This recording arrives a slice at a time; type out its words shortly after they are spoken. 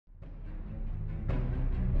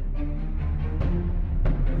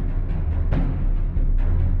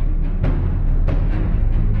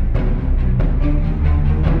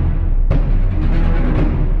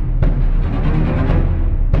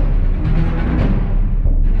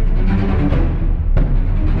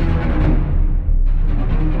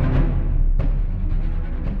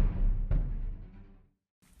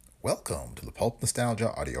Pulp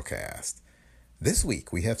Nostalgia Audiocast. This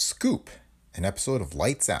week we have Scoop, an episode of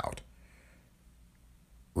Lights Out,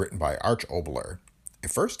 written by Arch Oboler. It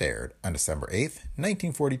first aired on December 8th,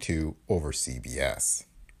 1942 over CBS.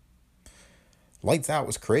 Lights Out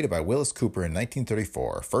was created by Willis Cooper in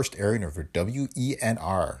 1934, first airing over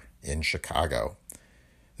WENR in Chicago.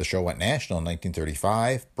 The show went national in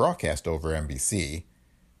 1935, broadcast over NBC,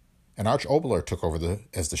 and Arch Oboler took over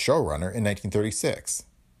as the showrunner in 1936.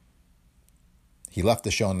 He left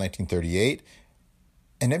the show in 1938,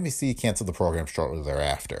 and NBC canceled the program shortly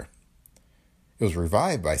thereafter. It was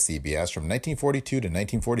revived by CBS from 1942 to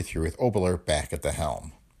 1943 with Oboler back at the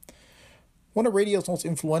helm. One of radio's most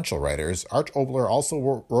influential writers, Arch Oboler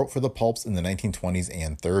also wrote for the pulps in the 1920s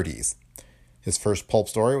and 30s. His first pulp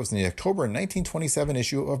story was in the October 1927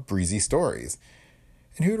 issue of Breezy Stories,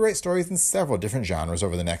 and he would write stories in several different genres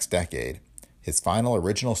over the next decade. His final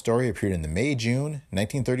original story appeared in the May-June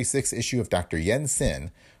 1936 issue of Dr. Yen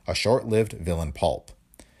Sin, a short-lived villain pulp.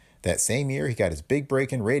 That same year, he got his big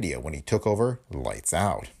break in radio when he took over Lights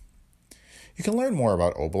Out. You can learn more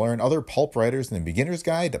about Oboler and other pulp writers in the Beginner's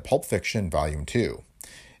Guide to Pulp Fiction, Volume 2.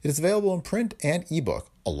 It is available in print and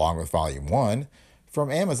ebook, along with Volume 1,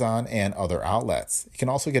 from Amazon and other outlets. You can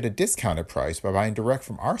also get a discounted price by buying direct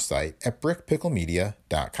from our site at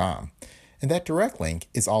brickpicklemedia.com. And that direct link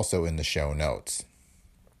is also in the show notes.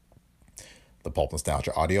 The Pulp Nostalgia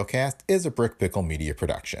Audiocast is a Brick Pickle Media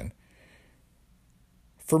production.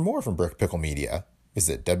 For more from Brick Pickle Media,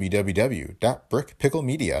 visit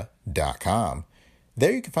www.brickpicklemedia.com.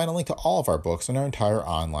 There you can find a link to all of our books and our entire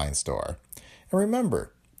online store. And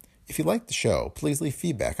remember, if you like the show, please leave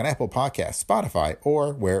feedback on Apple Podcasts, Spotify,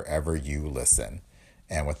 or wherever you listen.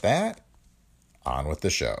 And with that, on with the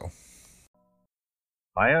show.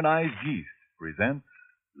 Ionized Yeast presents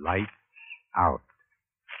Lights Out.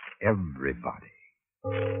 Everybody.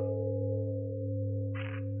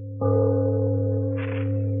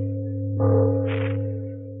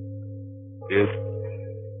 It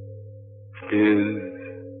is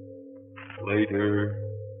later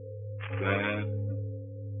than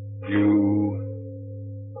you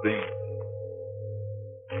think.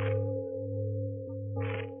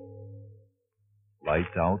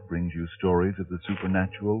 Lights Out brings you stories of the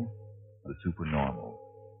supernatural, the supernormal,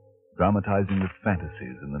 dramatizing the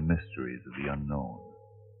fantasies and the mysteries of the unknown.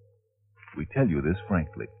 We tell you this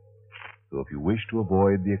frankly, so if you wish to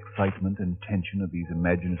avoid the excitement and tension of these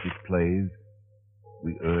imaginative plays,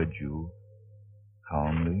 we urge you,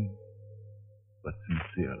 calmly but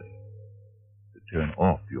sincerely, to turn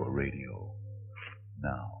off your radio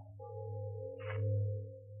now.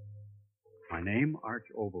 My name, Arch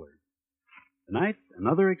Oboler. Tonight,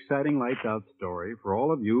 another exciting Lights Out story for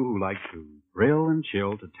all of you who like to thrill and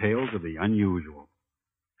chill to tales of the unusual.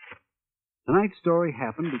 Tonight's story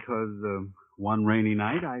happened because one rainy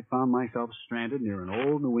night I found myself stranded near an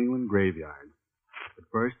old New England graveyard. But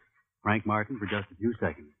first, Frank Martin for just a few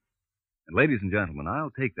seconds. And ladies and gentlemen,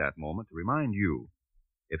 I'll take that moment to remind you,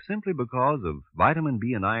 if simply because of vitamin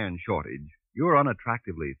B and iron shortage, you're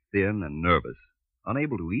unattractively thin and nervous,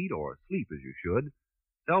 unable to eat or sleep as you should,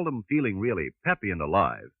 seldom feeling really peppy and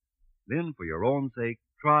alive, then for your own sake,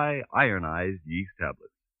 try ironized yeast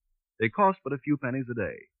tablets. They cost but a few pennies a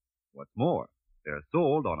day. What's more, they're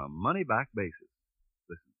sold on a money-back basis.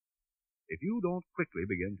 Listen, if you don't quickly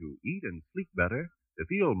begin to eat and sleep better, to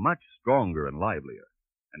feel much stronger and livelier,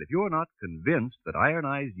 and if you're not convinced that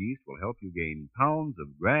ironized yeast will help you gain pounds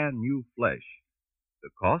of brand new flesh,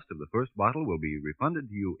 the cost of the first bottle will be refunded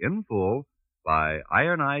to you in full by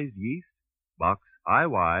Ironized Yeast, Box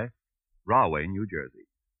IY, Rahway, New Jersey.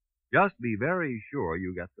 Just be very sure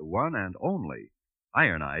you get the one and only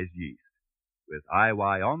ironized yeast, with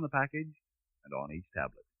IY on the package and on each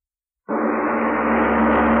tablet.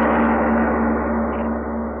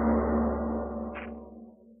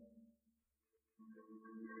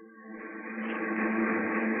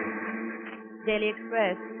 Daily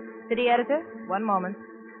Express. City Editor, 1 moment.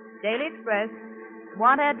 Daily Express.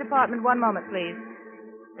 Want ad department, 1 moment, please.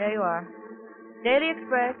 There you are. Daily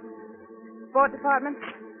Express. Sport Department.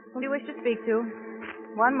 Who do you wish to speak to?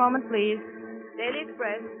 1 moment, please. Daily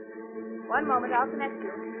Express. 1 moment, I'll connect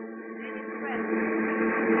you. Daily Express.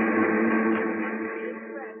 Daily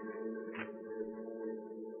Express.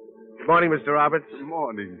 Good morning, Mr. Roberts. Good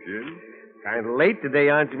morning, Jim. Kind of late today,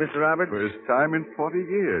 aren't you, Mr. Roberts? First time in 40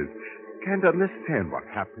 years. Can't understand what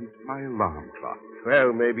happened to my alarm clock.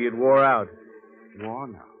 Well, maybe it wore out.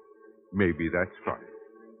 Worn out. Maybe that's right.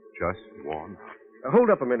 Just worn out.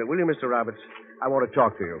 Hold up a minute, will you, Mr. Roberts? I want to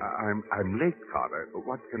talk to you. I'm late, Carter.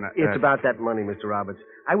 What can I... It's about that money, Mr. Roberts.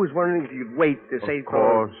 I was wondering if you'd wait to say... Of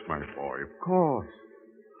course, my boy, of course.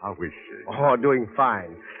 How is she? Oh, doing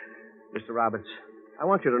fine. Mr. Roberts, I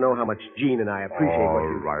want you to know how much Jean and I appreciate what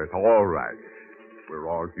you... All right. We're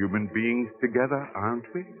all human beings together, aren't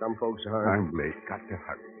we? Some folks are. I'm late. Got to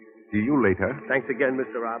hurry. See you later. Thanks again,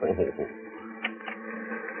 Mr. Roberts. Oh.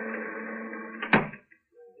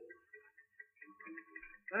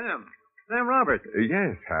 Sam Roberts.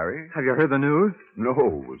 Yes, Harry. Have you heard the news? No,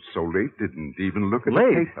 it was so late, didn't even look at Late?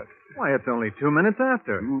 the paper. Why, it's only 2 minutes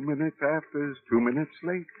after. 2 minutes after is 2 minutes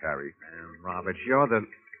late, Harry. Sam Roberts, you're the...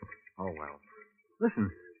 Oh, well. Listen,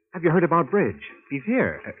 have you heard about Bridge? He's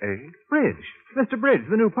here. Eh? Bridge. Mr. Bridge,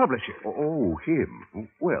 the new publisher. Oh, him.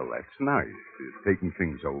 Well, that's nice. He's taking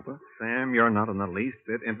things over. Sam, you're not in the least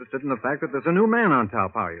bit interested in the fact that there's a new man on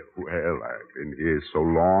top, are you? Well, I've been here so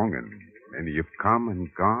long, and many have come and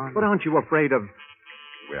gone. But aren't you afraid of...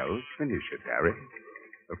 Well, finish it, Harry.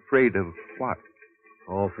 Afraid of what?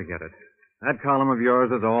 Oh, forget it. That column of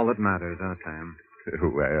yours is all that matters, huh, Sam?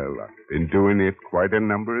 Well, I've been doing it quite a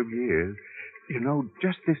number of years. You know,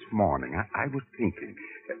 just this morning, I was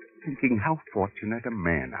thinking how fortunate a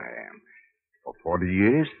man I am. For 40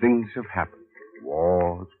 years, things have happened.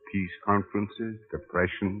 Wars, peace conferences,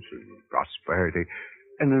 depressions, and prosperity.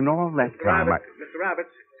 And in all that time, Mr. Roberts.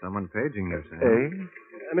 Someone paging you, Sam.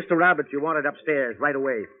 Mr. Roberts, you wanted upstairs right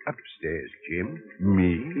away. Upstairs, Jim?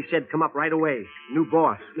 Me? He said come up right away. New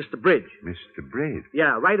boss, Mr. Bridge. Mr. Bridge?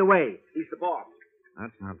 Yeah, right away. He's the boss.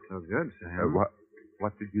 That's not so good, Sam.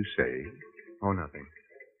 What did you say? Oh, nothing.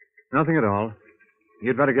 Nothing at all.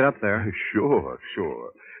 You'd better get up there. Sure.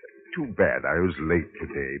 Too bad I was late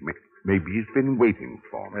today. Maybe he's been waiting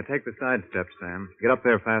for me. Take the side steps, Sam. Get up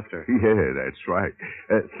there faster. Yeah, that's right.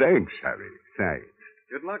 Thanks, Harry. Thanks.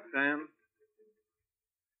 Good luck, Sam.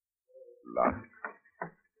 Luck?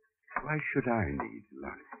 Why should I need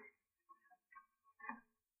luck?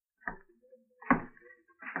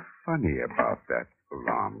 Funny about that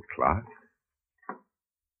alarm clock.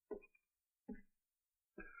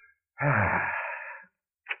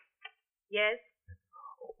 Yes?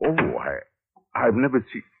 Oh, I've never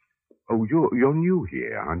seen... Oh, you're new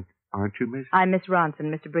here, aren't you, miss? I'm Miss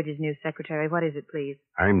Ronson, Mr. Bridges' new secretary. What is it, please?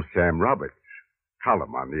 I'm Sam Roberts.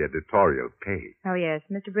 Column on the editorial page. Oh, yes.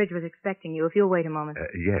 Mr. Bridge was expecting you. If you'll wait a moment.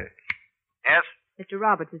 Yes. Yes? Mr.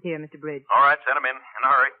 Roberts is here, Mr. Bridge. All right, send him in a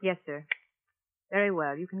hurry. Yes, sir. Very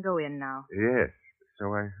well. You can go in now. Yes,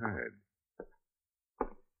 so I heard.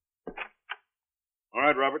 All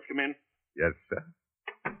right, Roberts, come in. Yes, sir.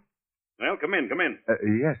 Well, come in.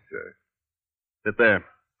 Yes, sir. Sit there.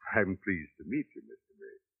 I'm pleased to meet you, Mr.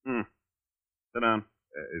 Bridge. Sit down.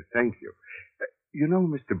 Thank you. You know,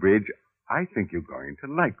 Mr. Bridge, I think you're going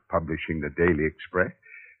to like publishing the Daily Express.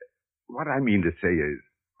 What I mean to say is,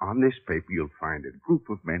 on this paper you'll find a group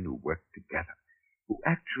of men who work together, who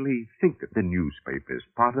actually think of the newspaper as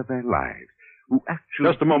part of their lives, who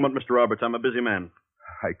actually... Just a moment, Mr. Roberts. I'm a busy man.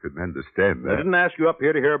 I can understand that. I didn't ask you up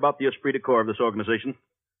here to hear about the esprit de corps of this organization.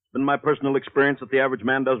 It's been my personal experience that the average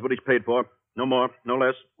man does what he's paid for. No more, no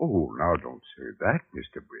less. Oh, now don't say that,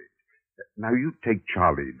 Mr. Bridge. Now, you take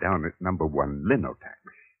Charlie down at number 1 Linotac.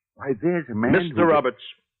 Why, there's a man Mr. Roberts.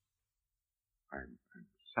 I'm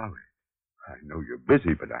sorry. I know you're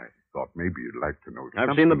busy, but I thought maybe you'd like to know something.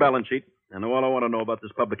 I've seen the balance sheet. I know all I want to know about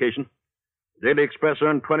this publication. The Daily Express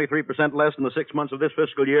earned 23% less in the 6 months of this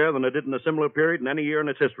fiscal year than it did in a similar period in any year in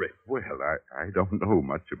its history. Well, I don't know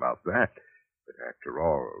much about that. But after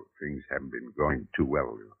all, things haven't been going too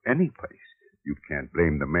well any place. You can't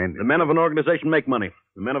blame the men. The men of an organization make money.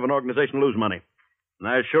 The men of an organization lose money. And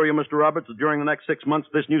I assure you, Mr. Roberts, that during the next 6 months,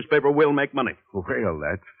 this newspaper will make money. Well,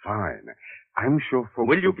 that's fine. I'm sure folks...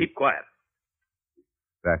 Will you keep quiet?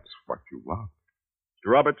 That's what you want.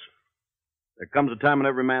 Mr. Roberts, there comes a time in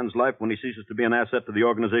every man's life when he ceases to be an asset to the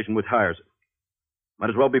organization which hires him.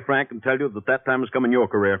 Might as well be frank and tell you that time has come in your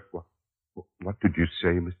career. What did you say,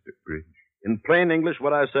 Mr. Bridge? In plain English,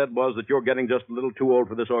 what I said was that you're getting just a little too old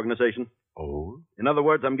for this organization. Old? In other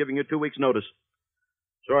words, I'm giving you 2 weeks' notice.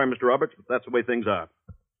 Sorry, Mr. Roberts, but that's the way things are.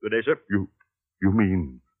 Good day, sir. You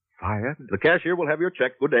mean fired? The cashier will have your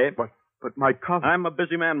check. Good day. But my column... I'm a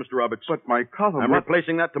busy man, Mr. Roberts. But my column... I'm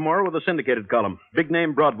replacing that tomorrow with a syndicated column.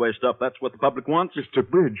 Big-name Broadway stuff. That's what the public wants. Mr.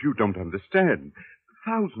 Bridge, you don't understand.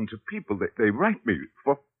 Thousands of people, they write me.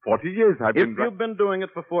 For 40 years I've been... If you've been doing it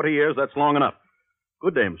for 40 years, that's long enough.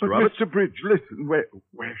 Good day, Mr. Roberts. Mr. Bridge, listen,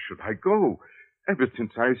 where should I go? Ever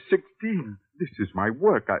since I was 16, this is my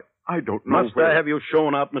work. I don't know I have you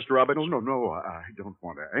shown up, Mr. Roberts? No, I don't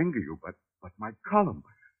want to anger you, but my column...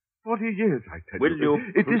 40 years, I tell Will you?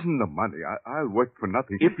 It isn't the money. I'll work for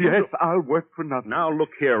nothing. If you- yes, I'll work for nothing. Now, look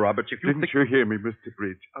here, Roberts. If you Didn't you hear me, Mr.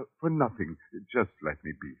 Bridge? For nothing. Just let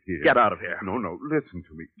me be here. Get out of here. No, listen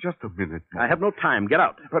to me. Just a minute more. I have no time. Get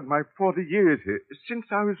out. But my 40 years here, since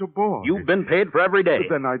I was a boy. You've been paid for every day.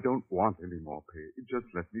 Then I don't want any more pay. Just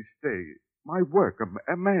let me stay. My work.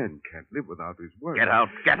 A man can't live without his work. Get out.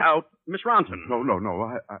 Get out. Miss Ronson.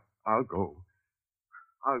 No. I'll go.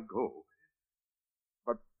 I'll go.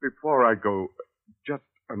 But before I go, just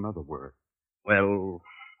another word. Well,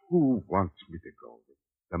 Who wants me to go?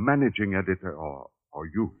 The managing editor or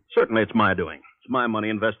you? certainly it's my doing. It's my money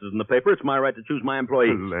invested in the paper. It's my right to choose my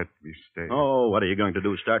employees. Let me stay. Oh, what are you going to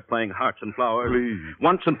do? Start playing hearts and flowers? Please.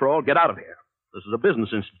 Once and for all, get out of here. This is a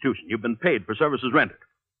business institution. You've been paid for services rendered.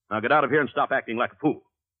 Now get out of here and stop acting like a fool.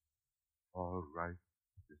 All right,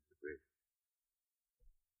 Mr. Bridge.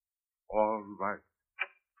 All right.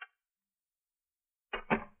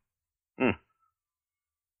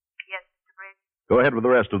 Yes, Mr. Bridge. Go ahead with the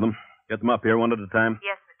rest of them. Get them up here one at a time.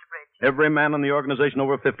 Yes, Mr. Bridge. Every man in the organization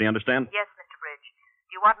over 50, understand? Yes, Mr. Bridge.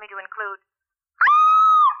 Do you want me to include...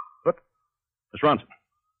 What? Miss Ronson.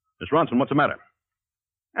 Miss Ronson, what's the matter?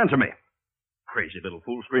 Answer me. Crazy little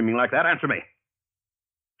fool screaming like that. Answer me.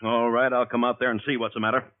 All right, I'll come out there and see what's the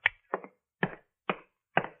matter.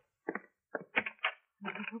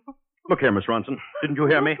 Look here, Miss Ronson. Didn't you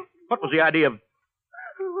hear me? What was the idea of...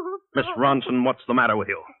 Miss Ronson, what's the matter with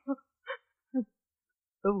you?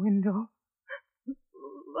 The window.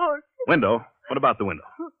 Lord, Window? What about the window?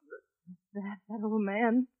 that old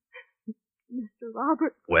man, Mr.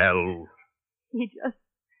 Robert, Well, he just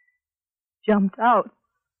jumped out.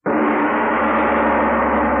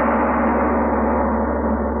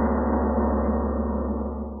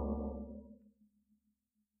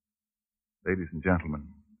 Ladies and gentlemen,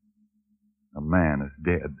 a man is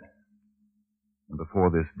dead. And before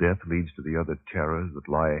this death leads to the other terrors that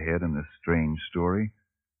lie ahead in this strange story,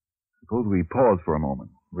 suppose we pause for a moment,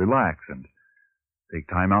 relax, and take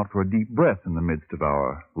time out for a deep breath in the midst of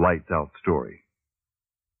our Lights Out story.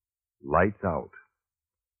 Lights Out.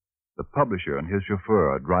 The publisher and his chauffeur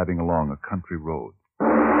are driving along a country road.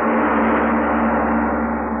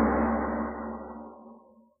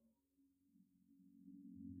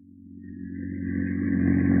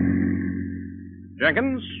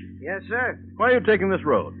 Jenkins, Yes, sir. why are you taking this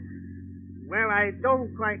road? Well, I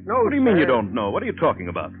don't quite know. What do you mean sir. you don't know? What are you talking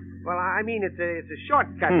about? Well, I mean, it's a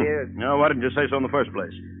shortcut here. Now, why didn't you say so in the first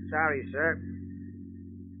place? Sorry, sir.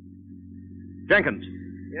 Jenkins,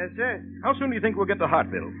 Yes, sir. how soon do you think we'll get to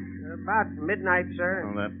Hartville? About midnight, sir.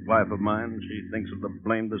 Oh, that wife of mine, she thinks of the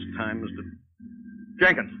blamedest time as to...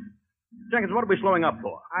 Jenkins! Jenkins, what are we slowing up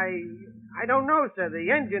for? I don't know, sir.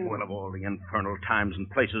 The engine... Well, of all the infernal times and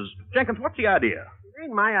places. Jenkins, what's the idea? It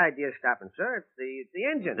ain't my idea stopping, sir. It's the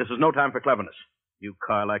engine. This is no time for cleverness. You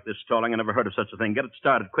car like this stalling, I never heard of such a thing. Get it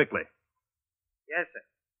started quickly. Yes, sir.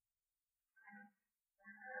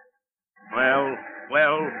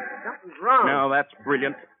 Well. Something's wrong. Now, that's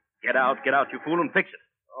brilliant. Get out, you fool, and fix it.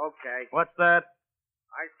 Okay. What's that?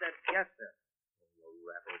 I said yes, sir.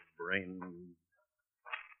 Rattled brain.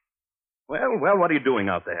 Well, what are you doing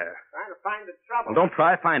out there? Trying to find the trouble. Well, don't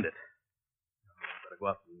try, find it. I better go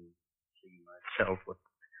out and see myself what...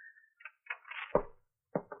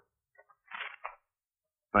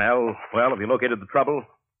 Well, have you located the trouble?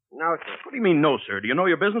 No, sir. What do you mean, no, sir? Do you know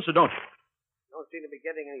your business or don't you? Don't seem to be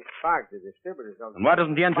getting any spark. The distributors don't... And why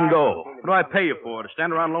doesn't the engine go? What do I pay you for? To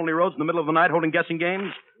stand around lonely roads in the middle of the night holding guessing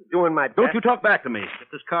games? Doing my best. Don't you talk back to me. Get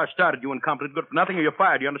this car started, you incompetent good for nothing, or you're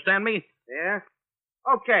fired. You understand me? Yeah?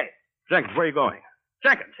 Okay. Jenkins, where are you going?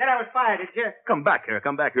 Jenkins! Said I was fired, did you? Come back here at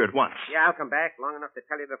once. Yeah, I'll come back long enough to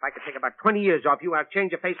tell you that if I could take about 20 years off you, I'll change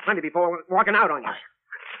your face plenty before walking out on you.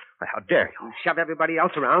 Why, how dare you? You shove everybody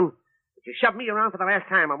else around. But you shoved me around for the last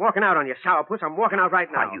time. I'm walking out on you, sourpuss. I'm walking out right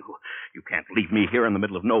now. Why, you can't leave me here in the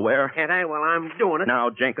middle of nowhere. Can't I? Well, I'm doing it. Now,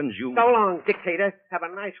 Jenkins, you... So long, dictator. Have a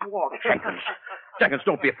nice walk. Jenkins,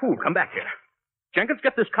 don't be a fool. Come back here. Jenkins,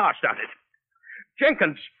 get this car started.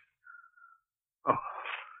 Jenkins! Oh,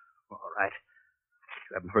 all right.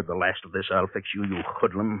 If you haven't heard the last of this, I'll fix you, you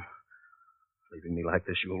hoodlum. Leaving me like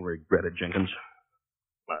this, you'll regret it, Jenkins.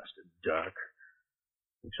 Blasted dark.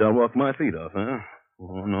 Thinks I'll walk my feet off, huh?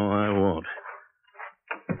 Oh, no, I won't.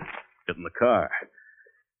 Get in the car.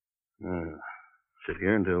 Sit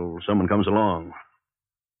here until someone comes along.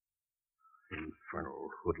 Infernal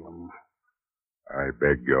hoodlum. I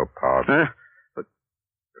beg your pardon. Huh?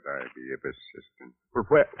 Could I be of assistance?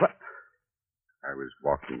 Where? What? I was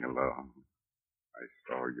walking along. I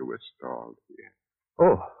saw you were stalled here.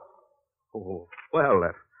 Oh, well,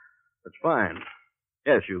 that's fine.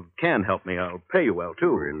 Yes, you can help me. I'll pay you well,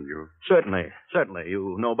 too. Will you? Certainly.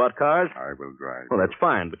 You know about cars? I will drive. Well, that's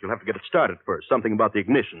fine, but you'll have to get it started first. Something about the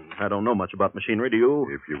ignition. I don't know much about machinery, do you?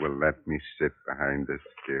 If you will let me sit behind the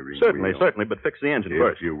steering Certainly, wheel. but fix the engine If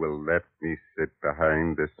first. you will let me sit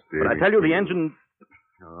behind the steering But I tell you, the wheel. engine...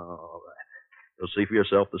 All right. You'll see for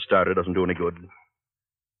yourself the starter doesn't do any good.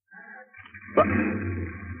 But...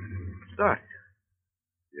 Start.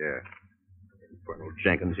 Yes, Colonel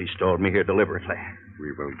Jenkins, he stalled me here deliberately.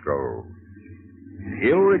 we will go.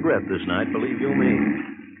 He'll regret this night, believe you me.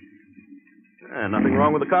 Nothing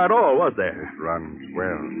wrong with the car at all, was there? It runs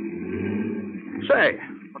well. Say,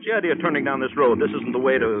 what's the idea of turning down this road? This isn't the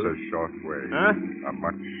way It's to... a short way. Huh? A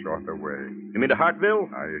much shorter way. You mean to Hartville?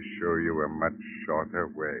 I assure you, a much shorter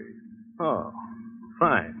way. Oh,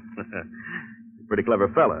 fine. You're a pretty clever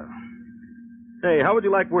fella. Hey, how would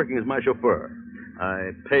you like working as my chauffeur?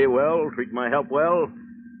 I pay well, treat my help well.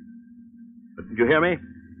 But did you hear me?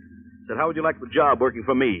 Said, how would you like the job working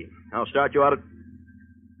for me? I'll start you out at...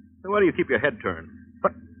 Why do you keep your head turned?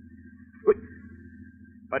 What? Wait.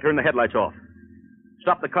 If I turn the headlights off.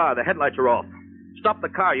 Stop the car. The headlights are off. Stop the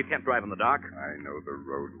car. You can't drive in the dark. I know the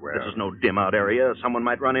road well. This is no dim-out area. Someone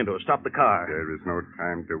might run into us. Stop the car. There is no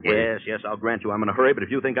time to wait. Yes, I'll grant you I'm in a hurry, but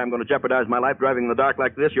if you think I'm going to jeopardize my life driving in the dark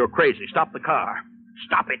like this, you're crazy. Stop the car.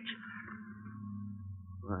 Stop it.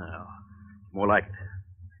 Well, more like it.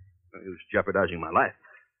 It was jeopardizing my life.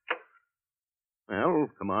 Well,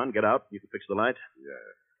 come on, get out. You can fix the light.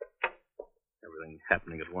 Yes. Everything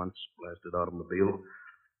happening at once. Blasted automobile.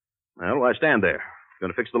 Well, why stand there?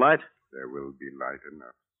 Going to fix the light? There will be light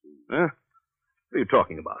enough soon. Huh? What are you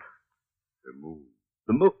talking about? The moon.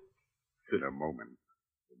 The moon? In a moment.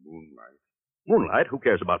 The moonlight. Moonlight? Who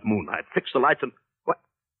cares about moonlight? Fix the lights and... What?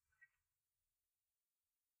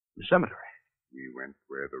 The cemetery. We went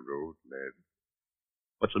where the road led.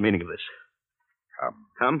 What's the meaning of this? Come.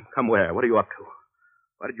 Come? Come where? What are you up to?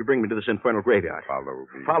 Why did you bring me to this infernal graveyard? Follow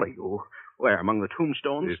me. Follow you? Where? Among the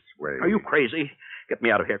tombstones? This way. Are you crazy? Get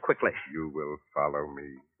me out of here quickly. You will follow me.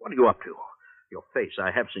 What are you up to? Your face.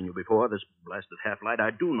 I have seen you before. This blasted half-light.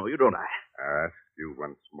 I do know you, don't I? Ask you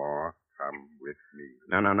once more. Come with me.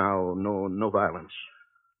 No violence.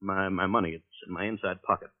 My money, it's in my inside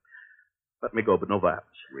pocket. Let me go, but no violence.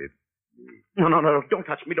 With me. No. Don't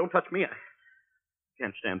touch me. Don't touch me. I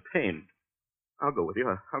can't stand pain. I'll go with you.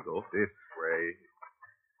 I'll go. This way.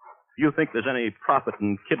 If you think there's any profit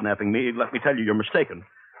in kidnapping me, let me tell you you're mistaken.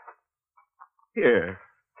 Here,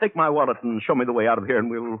 take my wallet and show me the way out of here, and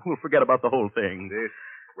we'll forget about the whole thing. This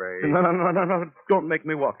way. No. Don't make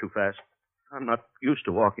me walk too fast. I'm not used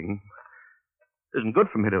to walking. It isn't good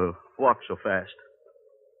for me to walk so fast.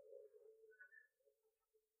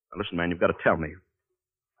 Now, listen, man, you've got to tell me.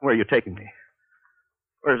 Where are you taking me?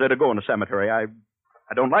 Where's there to go in the cemetery? I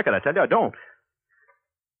don't like it. I tell you, I don't.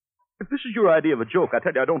 If this is your idea of a joke, I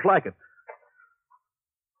tell you, I don't like it.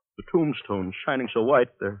 The tombstones shining so white,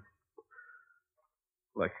 they're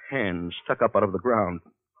like hands stuck up out of the ground.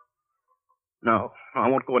 No, I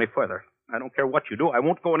won't go any further. I don't care what you do. I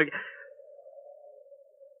won't go any... The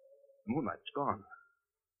moonlight's gone.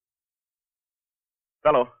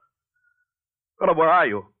 Fellow, where are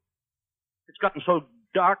you? It's gotten so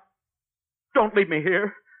dark. Don't leave me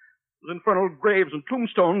here. Those infernal graves and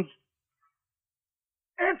tombstones.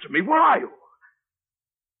 Answer me, where are you?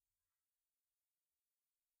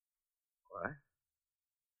 Why?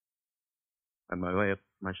 I'm my way up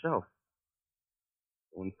myself.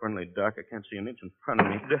 So infernally dark, I can't see an inch in front of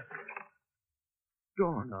me.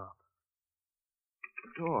 Doorknob.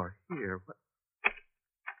 Door here. What?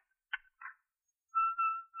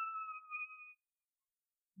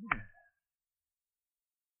 Yeah.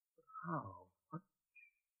 How? What?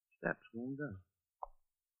 Steps going down.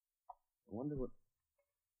 I wonder what...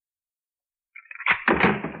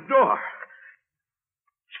 Door!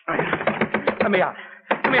 Let me out.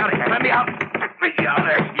 Let me out of here. Let me out. Let me out of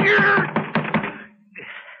here.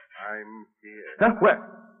 I'm here. Huh? Where?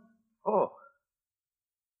 Oh.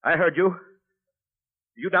 I heard you.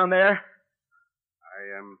 You down there?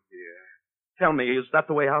 I am here. Tell me, is that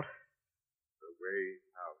the way out? The way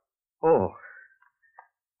out. Oh.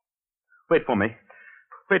 Wait for me.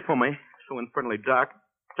 Wait for me. So infernally dark.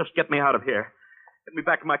 Just get me out of here. Get me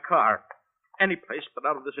back in my car. Any place but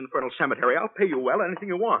out of this infernal cemetery. I'll pay you well, anything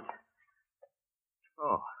you want.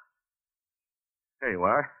 Oh. There you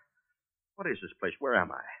are. What is this place? Where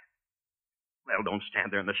am I? Well, don't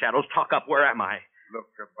stand there in the shadows. Talk up. Where am I?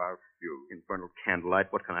 Look about you. Infernal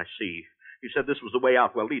candlelight. What can I see? You said this was the way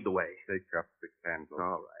out. Well, lead the way. Take up the candle.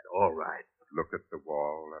 All right. Look at the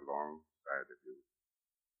wall alongside of you.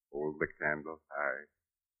 Hold the candle high.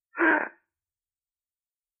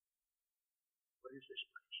 What is this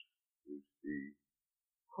place? You see,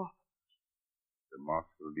 Coffins. the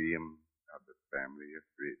mausoleum of the family of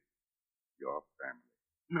Bridge. Your family.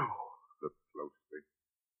 No. Look closely.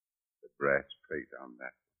 The brass plate on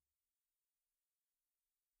that.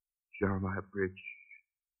 Jeremiah Bridge.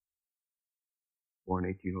 Born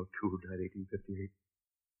 1802, died 1858.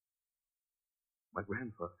 My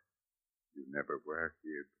grandfather. You never were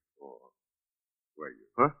here before, were you?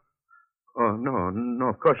 Huh? Oh, no,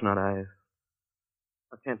 of course not. I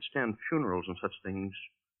can't stand funerals and such things.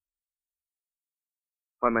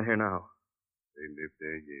 Why am I here now? They lived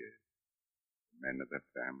their years. The men of that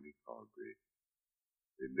family called Bridge.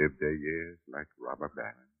 They lived their years like robber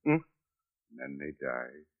barons. Hmm? And then they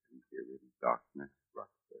died, and here in darkness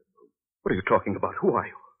rots their bones. What are you talking about? Who are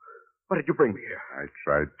you? Why did you bring me here? I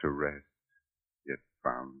tried to rest, yet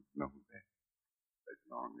found no rest. As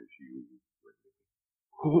long as you were living.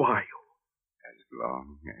 Who are you? As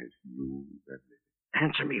long as you were living.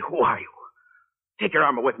 Answer me. Who are you? Take your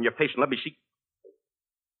arm away from your face and let me see.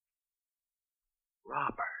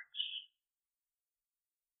 Roberts.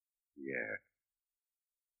 Yes.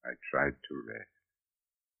 I tried to rest.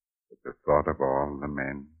 But the thought of all the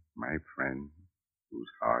men, my friends, whose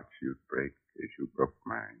hearts you'd break as you broke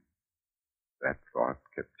mine, that thought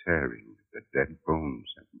kept tearing the dead bones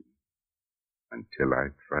at me until I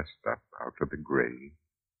thrust up out of the grave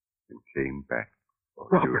and came back for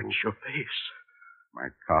Roberts, you. your face. My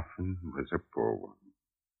coffin was a poor one.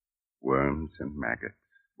 Worms and maggots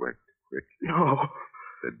worked quickly. No.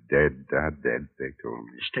 The dead are dead, they told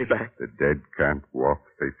me. Stay back. The dead can't walk,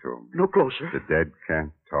 they told me. No closer. The dead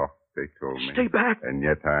can't talk, they told me. Stay back. And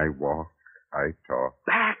yet I walk, I talk.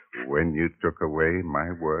 Back. When you took away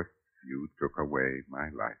my work, you took away my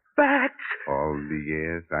life. Back. All the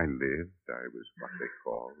years I lived, I was what they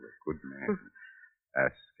call a good man,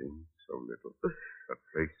 asking so little. A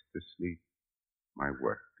place to sleep, my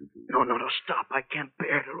work to do. No, stop. I can't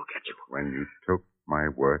bear to look at you. When you took my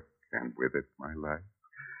work and with it my life,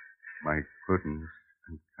 my goodness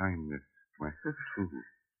and kindness went too.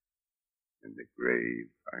 In the grave,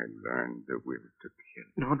 I learned the will to kill.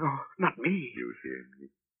 No, not me. You hear me?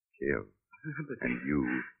 Kill. And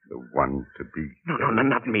you, the one to be. No,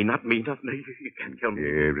 not me. You can't kill me.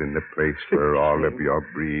 Here in the place where all of your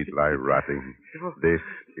breed lie rotting, this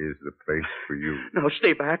is the place for you. No,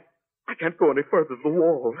 stay back. I can't go any further than the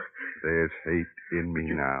wall. There's hate in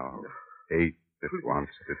me now. Hate that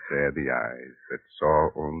wants to tear the eyes that saw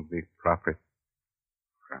only profit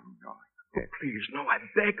from your head. Oh, please, no, I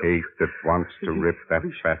beg of Hate that wants to rip that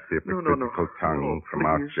fat No, hypocritical tongue from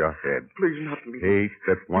out please. your head. Please, not me. Hate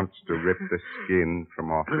that wants to rip the skin from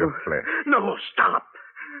off your flesh. No, stop.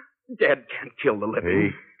 Dead can't kill the living.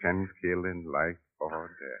 Hate can kill in life or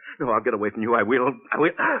death. No, I'll get away from you. I will.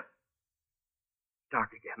 Dark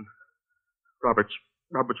again.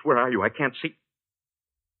 Roberts, where are you? I can't see.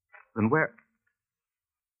 Then where?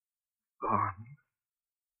 Gone.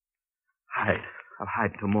 Hide. I'll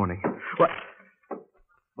hide till morning. What?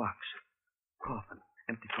 Box. Coffin.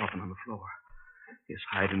 Empty coffin on the floor. Yes,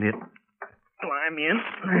 hide in it. Climb in.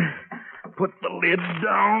 Put the lid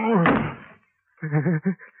down.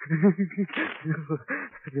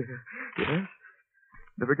 Yes?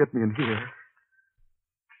 Never get me in here.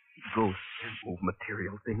 Ghosts can't move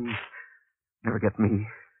material things. Never get me.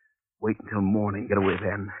 Wait until morning. Get away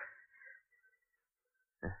then.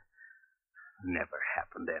 Never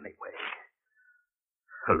happened anyway.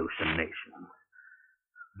 Hallucination.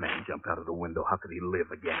 Man jumped out of the window. How could he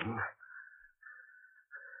live again?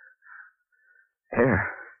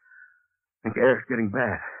 Air. I think air's getting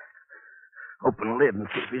bad. Open the lid and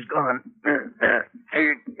see if he's gone.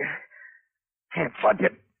 Can't budge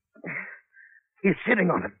it. He's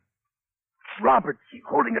sitting on it. Roberts,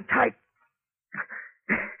 holding it tight.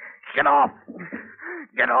 Get off.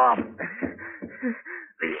 Get off.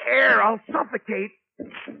 The air, I'll suffocate.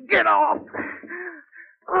 Get off.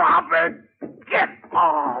 Robert, get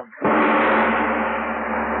off.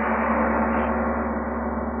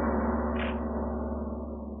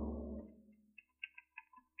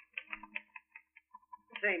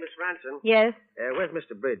 Say, Miss Ranson. Yes? Where's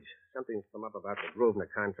Mr. Bridge? Something's come up about the Grosvenor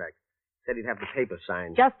contract. Said he'd have the papers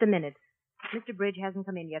signed. Just a minute. Mr. Bridge hasn't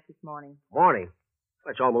come in yet this morning. Morning.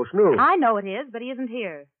 Well, it's almost noon. I know it is, but he isn't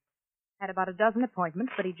here. Had about a dozen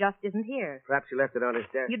appointments, but he just isn't here. Perhaps he left it on his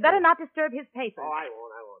desk. You'd better not disturb his papers. Oh, I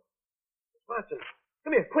won't. Miss Ranson,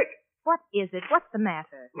 come here, quick. What is it? What's the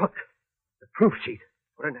matter? Look, the proof sheet.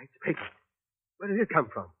 What a night's paper. Where did it come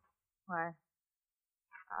from? Why,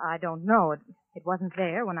 I don't know. It wasn't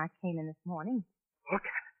there when I came in this morning. Look at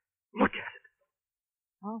it. Look at it.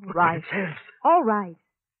 All Look right. what it says. All right.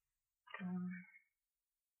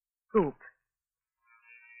 Scoop.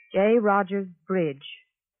 J. Rogers Bridge,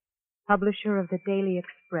 publisher of the Daily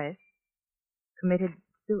Express, committed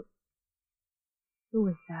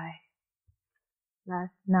suicide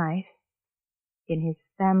last night in his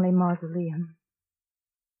family mausoleum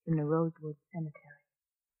in the Rosewood Cemetery.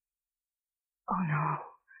 Oh, no.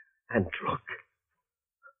 And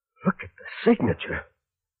look at the signature.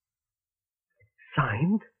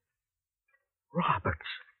 Signed Roberts.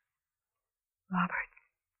 Robert.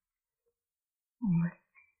 Oh,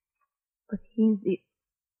 but he's the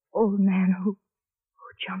old man who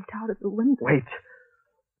jumped out of the window. Wait.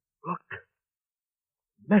 Look.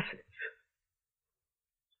 Message.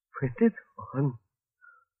 Printed on...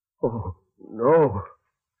 Oh, no.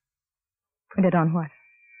 Printed on what?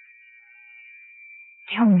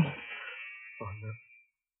 Tell me. On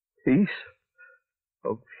a piece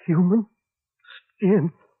of human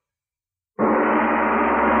skin.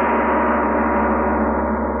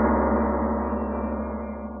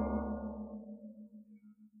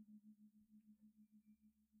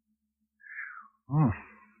 Oh,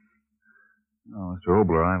 Mr.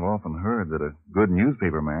 Obler, I've often heard that a good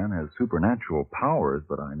newspaper man has supernatural powers,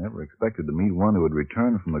 but I never expected to meet one who would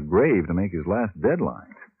return from the grave to make his last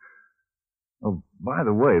deadline. Oh, by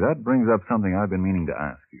the way, that brings up something I've been meaning to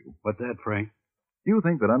ask you. What's that, Frank? Do you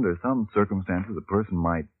think that under some circumstances a person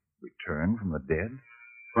might return from the dead?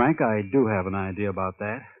 Frank, I do have an idea about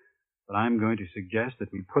that, but I'm going to suggest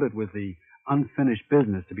that we put it with the unfinished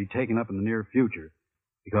business to be taken up in the near future,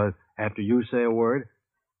 because after you say a word,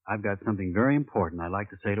 I've got something very important I'd like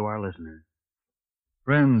to say to our listeners.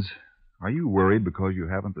 Friends, are you worried because you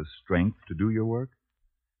haven't the strength to do your work?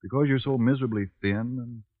 Because you're so miserably thin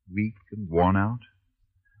and weak and worn out?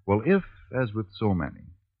 Well, if, as with so many,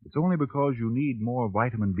 it's only because you need more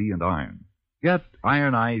vitamin B and iron, get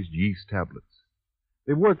ironized yeast tablets.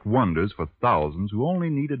 They've worked wonders for thousands who only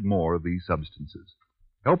needed more of these substances.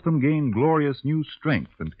 Help them gain glorious new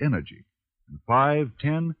strength and energy in 5,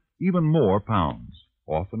 10, even more pounds,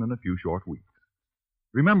 often in a few short weeks.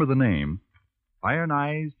 Remember the name,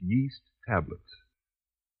 ironized yeast tablets.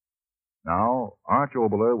 Now, Arch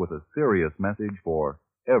Obler with a serious message for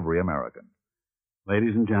every American.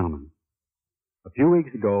 Ladies and gentlemen, a few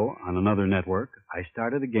weeks ago on another network, I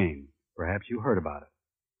started a game. Perhaps you heard about it.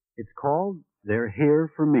 It's called They're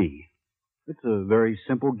Here for Me. It's a very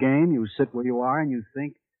simple game. You sit where you are and you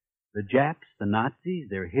think, the Japs, the Nazis,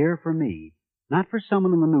 they're here for me. Not for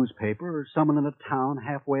someone in the newspaper or someone in a town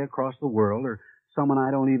halfway across the world or someone I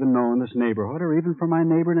don't even know in this neighborhood or even for my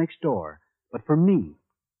neighbor next door. But for me.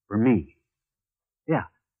 For me. Yeah,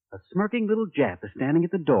 a smirking little Jap is standing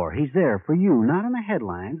at the door. He's there for you, not in the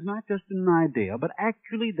headlines, not just in an idea, but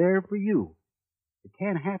actually there for you. It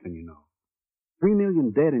can't happen, you know. 3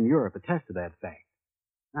 million dead in Europe attest to that fact.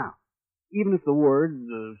 Now, even if the words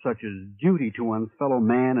such as duty to one's fellow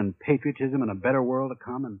man and patriotism and a better world to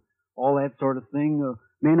come and all that sort of thing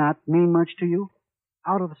may not mean much to you,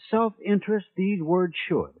 out of self-interest, these words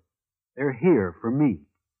should. They're here for me.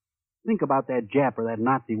 Think about that Jap or that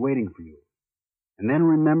Nazi waiting for you. And then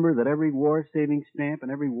remember that every war-saving stamp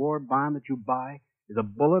and every war bond that you buy is a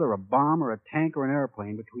bullet or a bomb or a tank or an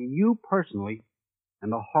airplane between you personally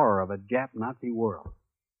and the horror of a Jap-Nazi world.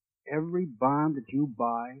 Every bond that you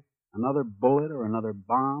buy, another bullet or another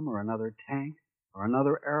bomb or another tank or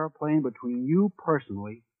another airplane between you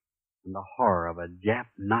personally and the horror of a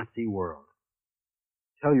Jap-Nazi world.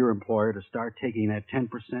 Tell your employer to start taking that 10%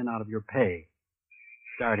 out of your pay,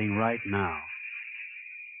 starting right now.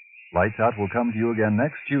 Lights Out will come to you again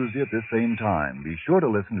next Tuesday at this same time. Be sure to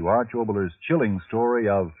listen to Arch Obler's chilling story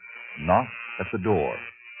of Knock at the Door.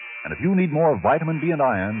 And if you need more vitamin B and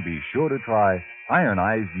iron, be sure to try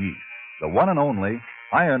ironized yeast, the one and only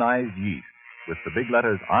ironized yeast, with the big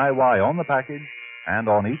letters IY on the package and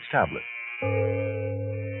on each tablet.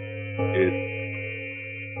 It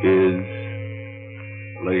is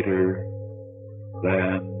later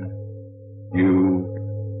than you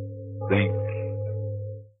think.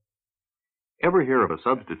 Ever hear of a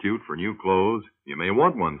substitute for new clothes? You may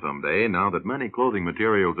want one someday now that many clothing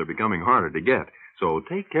materials are becoming harder to get. So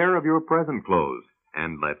take care of your present clothes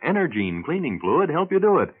and let Energine cleaning fluid help you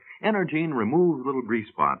do it. Energine removes little grease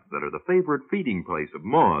spots that are the favorite feeding place of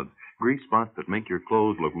moths, grease spots that make your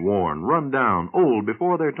clothes look worn, run down, old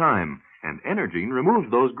before their time. And Energine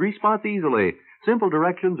removes those grease spots easily. Simple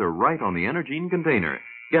directions are right on the Energine container.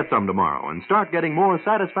 Get some tomorrow and start getting more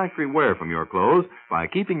satisfactory wear from your clothes by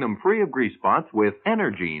keeping them free of grease spots with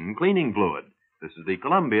Energine cleaning fluid. This is the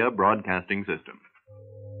Columbia Broadcasting System.